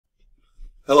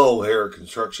Hello, Haire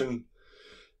Construction.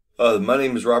 My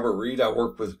name is Robert Reed. I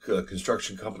work with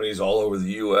construction companies all over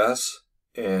the U.S.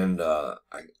 and I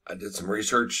did some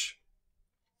research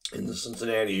in the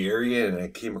Cincinnati area, and I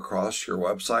came across your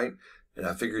website, and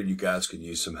I figured you guys could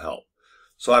use some help.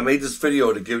 So I made this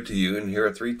video to give to you, and here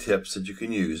are 3 tips that you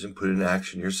can use and put in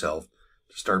action yourself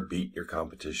to start beating your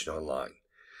competition online.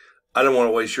 I don't want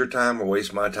to waste your time or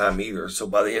waste my time either, so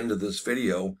by the end of this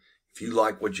video, if you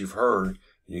like what you've heard,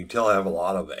 you can tell I have a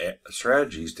lot of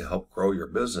strategies to help grow your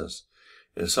business.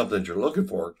 And if it's something that you're looking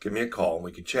for, give me a call and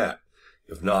we can chat.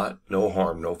 If not, no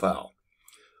harm, no foul.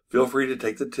 Feel free to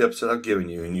take the tips that I've given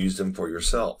you and use them for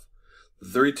yourself. The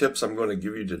 3 tips I'm going to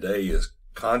give you today is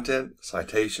content,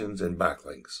 citations, and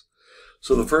backlinks.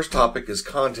 So the first topic is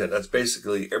content. That's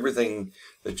basically everything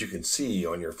that you can see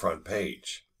on your front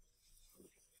page.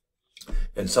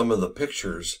 And some of the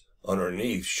pictures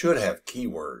underneath should have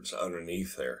keywords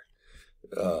underneath there.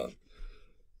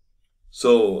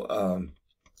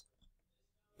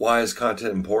 Why is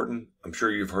content important? I'm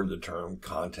sure you've heard the term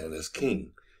content is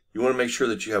king. You want to make sure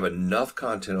that you have enough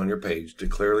content on your page to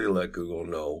clearly let Google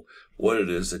know what it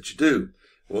is that you do,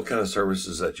 what kind of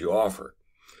services that you offer.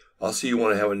 Also, you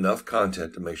want to have enough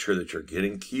content to make sure that you're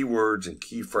getting keywords and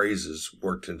key phrases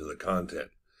worked into the content,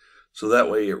 so that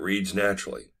way it reads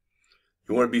naturally.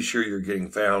 You want to be sure you're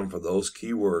getting found for those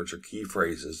keywords or key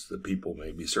phrases that people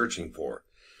may be searching for,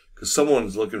 because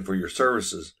someone's looking for your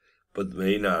services but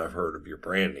may not have heard of your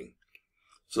branding.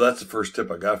 So that's the first tip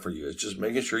I got for you, is just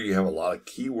making sure you have a lot of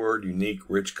keyword, unique,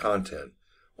 rich content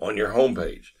on your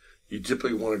homepage. You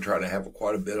typically want to try to have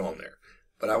quite a bit on there,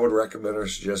 but I would recommend or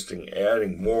suggesting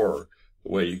adding more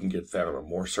the way you can get found on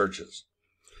more searches.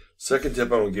 Second tip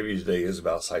I'm going to give you today is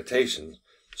about citations.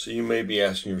 So you may be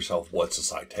asking yourself, what's a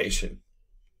citation?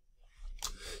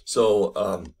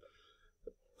 So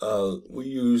we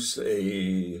use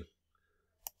here's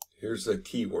the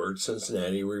keyword,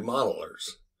 Cincinnati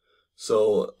remodelers.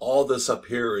 So all this up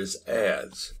here is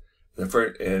ads.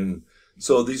 And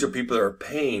so these are people that are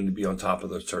paying to be on top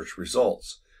of the search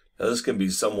results. Now this can be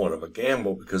somewhat of a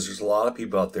gamble because there's a lot of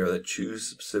people out there that choose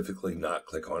specifically not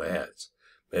click on ads.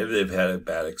 Maybe they've had a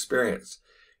bad experience.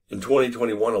 In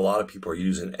 2021, a lot of people are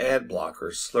using ad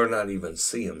blockers, so they're not even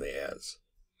seeing the ads.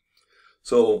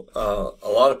 So a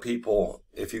lot of people,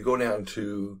 if you go down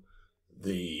to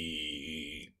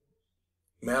the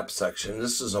map section,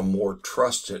 this is a more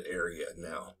trusted area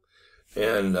now,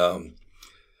 and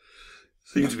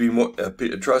seems to be more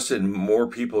trusted, and more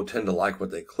people tend to like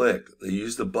what they click. They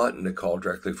use the button to call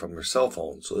directly from their cell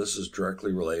phone, so this is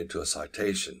directly related to a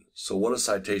citation. So what a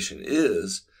citation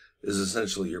is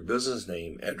essentially your business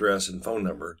name, address, and phone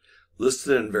number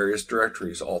listed in various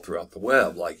directories all throughout the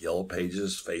web, like Yellow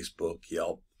Pages, Facebook,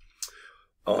 Yelp,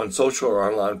 on social or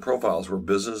online profiles where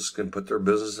businesses can put their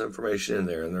business information in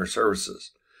there and their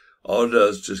services. All it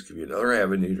does is just give you another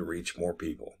avenue to reach more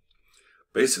people.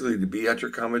 Basically, to beat out your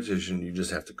competition, you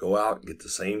just have to go out and get the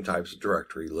same types of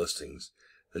directory listings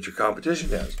that your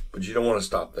competition has, but you don't want to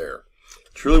stop there.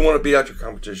 If you really want to beat out your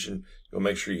competition, you'll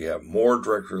make sure you have more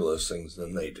directory listings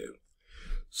than they do.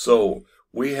 So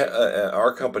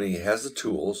our company has the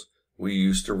tools we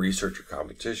use to research your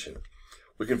competition.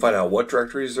 We can find out what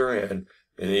directories they're in,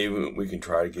 and even we can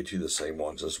try to get you the same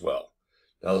ones as well.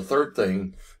 Now, the third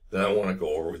thing that I want to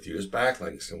go over with you is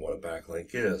backlinks. And what a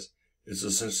backlink is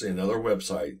essentially another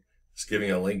website that's giving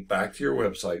a link back to your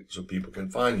website so people can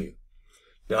find you.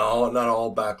 Now, not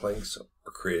all backlinks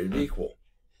are created equal.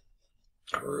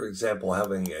 For example,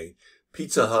 having a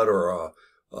Pizza Hut or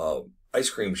a ice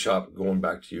cream shop going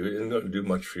back to you isn't going to do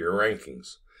much for your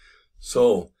rankings.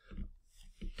 So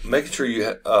making sure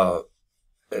you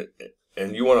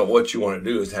what you want to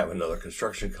do is have another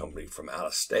construction company from out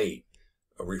of state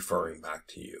referring back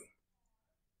to you.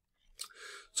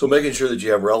 So making sure that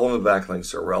you have relevant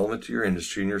backlinks that are relevant to your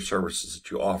industry and your services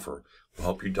that you offer will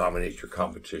help you dominate your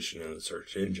competition in the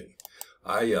search engine.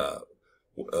 I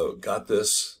got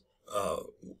this a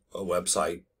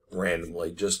website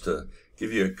randomly just to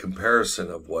give you a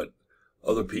comparison of what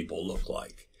other people look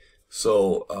like.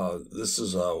 So this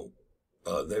is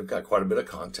they've got quite a bit of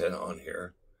content on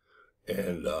here,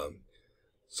 and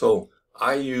so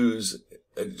I use,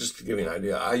 just to give you an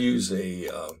idea, I use a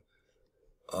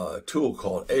tool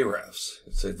called Ahrefs.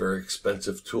 It's a very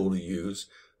expensive tool to use,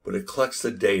 but it collects the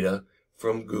data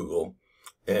from Google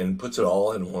and puts it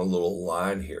all in one little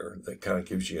line here that kind of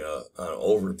gives you an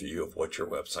overview of what your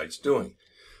website's doing.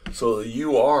 So the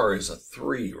UR is a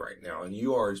 3 right now, and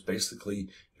UR is basically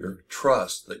your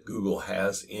trust that Google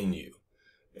has in you,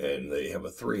 and they have a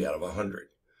 3 out of 100.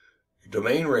 Your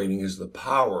domain rating is the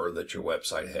power that your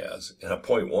website has, and a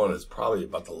 0.1 is probably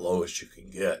about the lowest you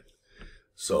can get.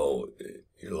 So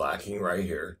you're lacking right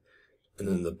here. And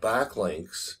then the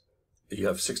backlinks, you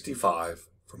have 65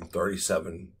 from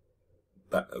 37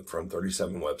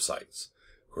 websites.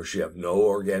 Of course, you have no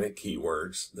organic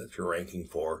keywords that you're ranking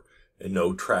for, and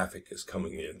no traffic is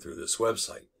coming in through this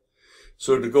website.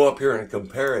 So to go up here and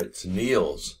compare it to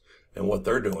Neil's and what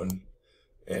they're doing,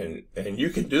 and you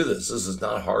can do this. This is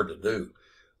not hard to do.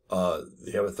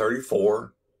 They have a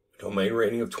 34, domain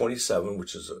rating of 27,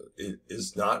 which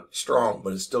is not strong,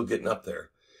 but it's still getting up there.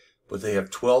 But they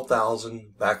have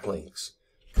 12,000 backlinks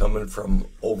coming from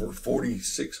over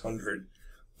 4,600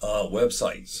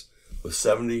 websites with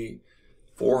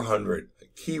 7,400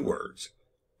 keywords,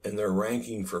 and they're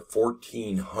ranking for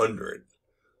 1,400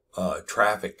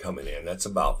 traffic coming in. That's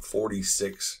about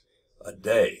 46 a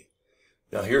day.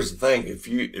 Now, here's the thing: if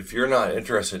you're not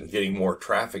interested in getting more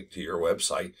traffic to your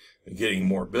website and getting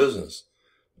more business,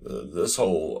 this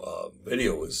whole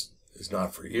video is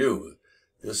not for you.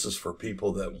 This is for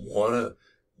people that want to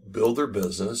build their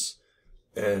business,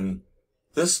 and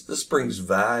this brings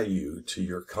value to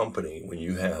your company when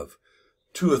you have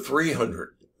 200 or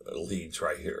 300 leads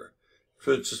right here.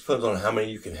 So it just depends on how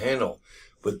many you can handle.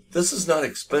 But this is not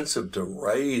expensive to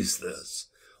raise this.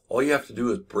 All you have to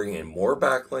do is bring in more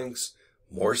backlinks,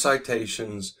 more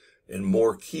citations, and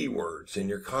more keywords in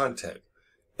your content,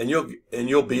 and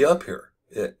you'll be up here.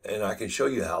 And I can show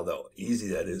you how easy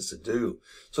that is to do.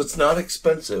 So it's not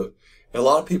expensive. And a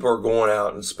lot of people are going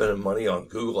out and spending money on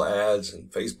Google ads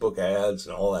and Facebook ads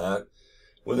and all that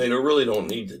when they really don't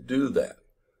need to do that.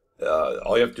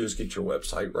 All you have to do is get your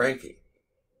website ranking.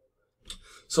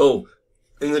 So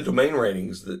in the domain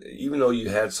ratings, even though you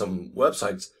had some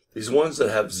websites, these ones that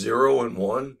have 0 and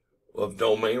 1 of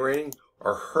domain rating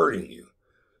are hurting you.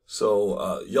 So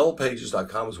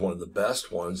yellowpages.com is one of the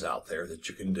best ones out there that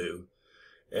you can do.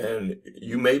 And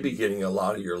you may be getting a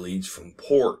lot of your leads from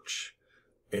Porch.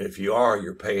 And if you are,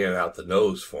 you're paying out the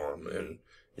nose for them. And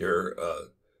you're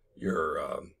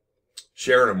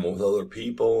sharing them with other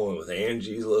people and with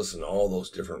Angie's List and all those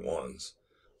different ones.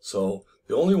 So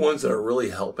the only ones that are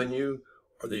really helping you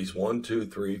are these 1, 2,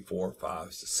 3, 4,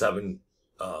 5, 7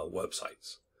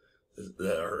 websites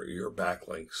that are your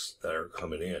backlinks that are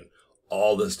coming in.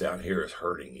 All this down here is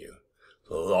hurting you.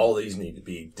 So all these need to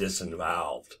be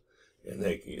disinvolved, and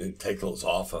they can take those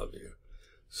off of you.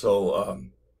 So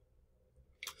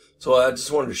so I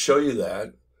just wanted to show you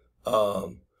that.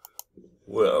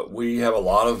 We have a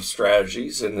lot of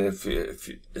strategies, and if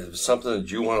it's something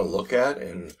that you want to look at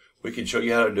and we can show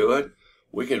you how to do it,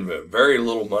 we can, very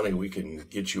little money, we can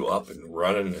get you up and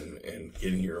running and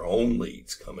getting your own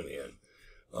leads coming in.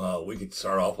 We could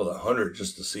start off with 100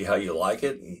 just to see how you like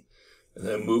it, and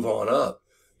then move on up.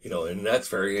 And that's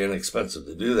very inexpensive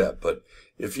to do that. But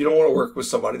if you don't want to work with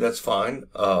somebody, that's fine.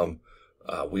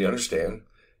 We understand.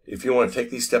 If you want to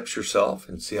take these steps yourself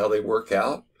and see how they work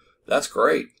out, that's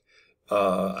great.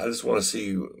 I just want to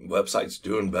see websites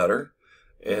doing better.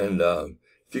 And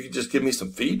if you could just give me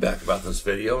some feedback about this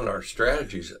video and our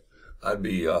strategies, I'd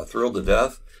be thrilled to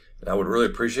death. And I would really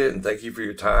appreciate it. And thank you for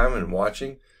your time and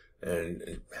watching.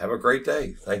 And have a great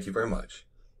day. Thank you very much.